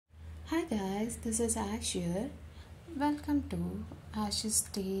Hi guys, this is Ash here. Welcome to Ash's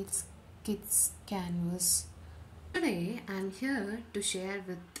Tales Kids Canvas. Today I'm here to share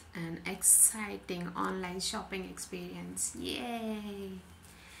with an exciting online shopping experience. Yay!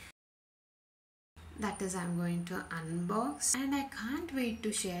 That is, I'm going to unbox and I can't wait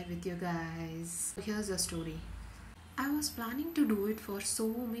to share with you guys. Here's the story. I was planning to do it for so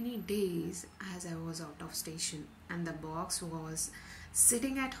many days as I was out of station, and the box was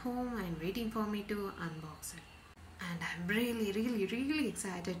sitting at home and waiting for me to unbox it. And I'm really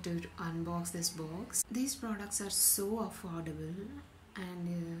excited to unbox this box. These products are so affordable,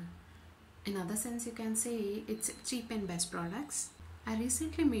 and in other sense you can say it's cheap and best products. I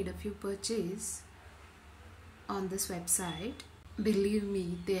recently made a few purchases on this website. Believe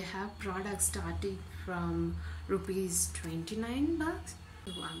me, they have products starting from rupees 29 bucks.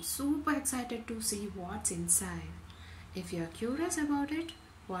 So I'm super excited to see what's inside. If you're curious about it,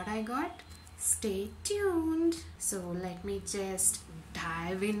 what I got, stay tuned. So let me just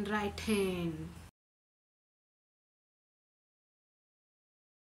dive in right in.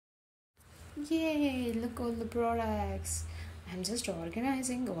 Yay, look all the products. I'm just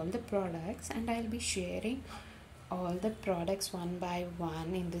organizing all the products and I'll be sharing all the products one by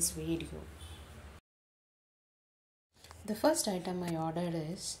one in this video. The first item I ordered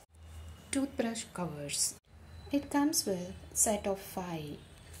is toothbrush covers. It comes with set of 5.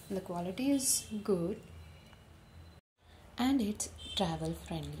 The quality is good and it's travel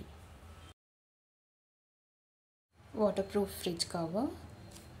friendly. Waterproof fridge cover,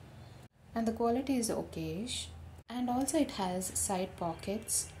 and the quality is okayish, and also it has side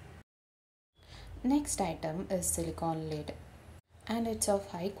pockets. Next item is silicone lid and it's of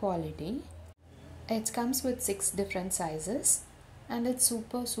high quality. It comes with 6 different sizes and it's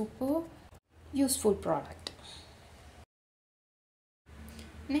super useful product.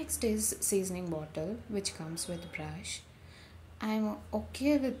 Next is seasoning bottle which comes with brush. I'm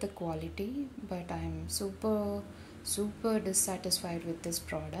okay with the quality, but I'm super dissatisfied with this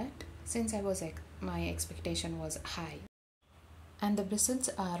product since my expectation was high. And the bristles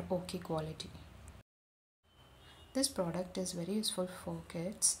are okay quality. This product is very useful for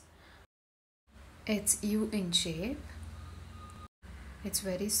kids. It's U in shape. It's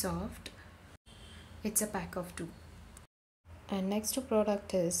very soft. It's a pack of 2. And next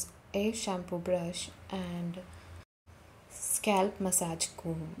product is a shampoo brush and scalp massage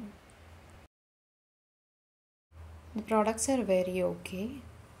comb. The products are very okay,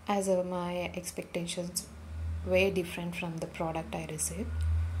 as my expectations way different from the product I received.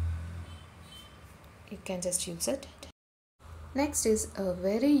 You can just use it. Next is a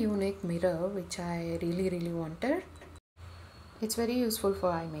very unique mirror which I really wanted. It's very useful for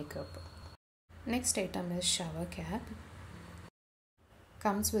eye makeup. Next item is shower cap.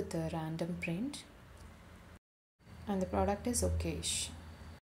 Comes with a random print and the product is okayish.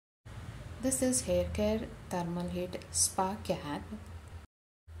 This is hair care thermal heat spa cap.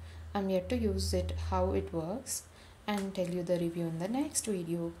 I'm yet to use it, how it works, and tell you the review in the next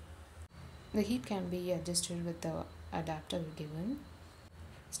video. The heat can be adjusted with the adapter given.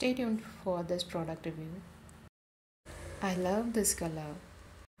 Stay tuned for this product review. I love this color.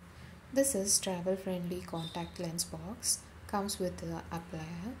 This is travel friendly contact lens box. Comes with the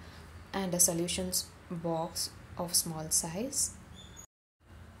applier and a solutions box of small size.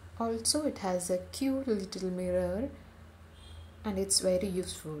 Also it has a cute little mirror and it's very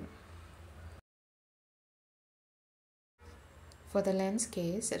useful. For the lens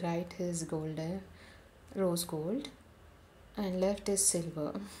case, right is golden, rose gold, and left is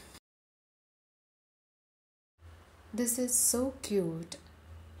silver. This is so cute.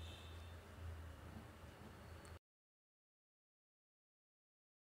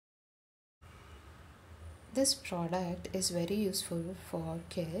 This product is very useful for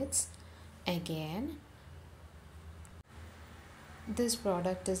kids. Again, this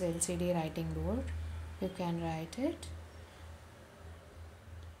product is LCD writing board. You can write it,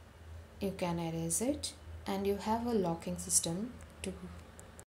 you can erase it, and you have a locking system too.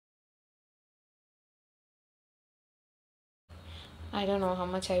 I don't know how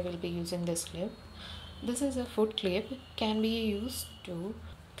much I will be using this clip. This is a foot clip, can be used to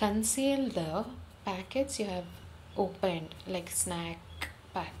conceal the packets you have opened, like snack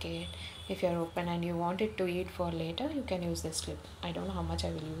packet. If you are open and you want it to eat for later, you can use this clip. I don't know how much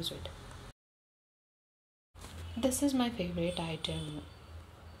I will use it. This is my favorite item.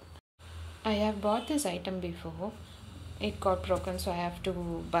 I have bought this item before. It got broken, so I have to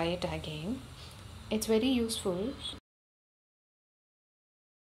buy it again. It's very useful.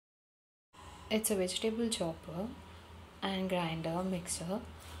 It's a vegetable chopper and grinder mixer.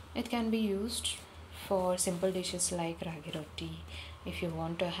 It can be used for simple dishes like ragi roti. If you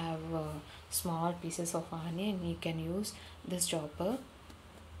want to have small pieces of onion, you can use this chopper.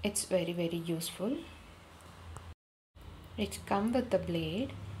 It's very useful. It comes with the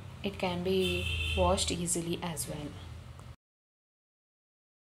blade. It can be washed easily as well.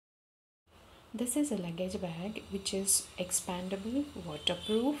 This is a luggage bag which is expandable,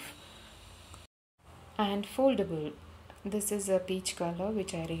 waterproof and foldable. This is a peach color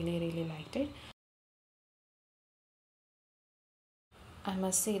which I really liked it. I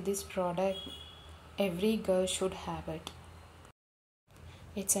must say this product every girl should have it.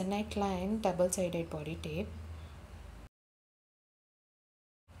 It's a neckline double-sided body tape.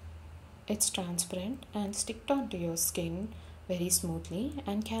 It's transparent and sticked onto your skin very smoothly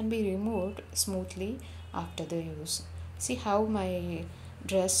and can be removed smoothly after the use. See how my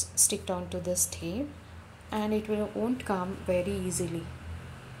dress sticked onto this tape, and it won't come very easily.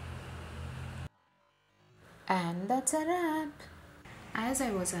 And that's a wrap. As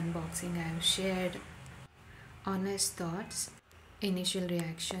I was unboxing, I have shared honest thoughts, initial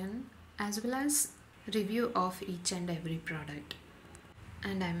reaction, as well as review of each and every product.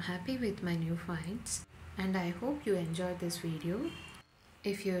 And I'm happy with my new finds, and I hope you enjoyed this video.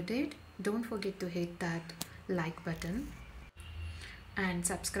 If you did, don't forget to hit that like button and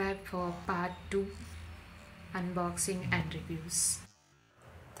subscribe for part 2 unboxing and reviews.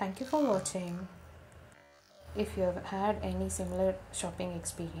 Thank you for watching. If you have had any similar shopping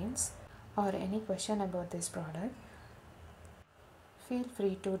experience or any question about this product, feel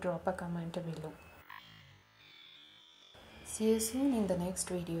free to drop a comment below. See you soon in the next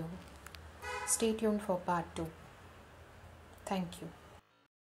video. Stay tuned for part 2. Thank you.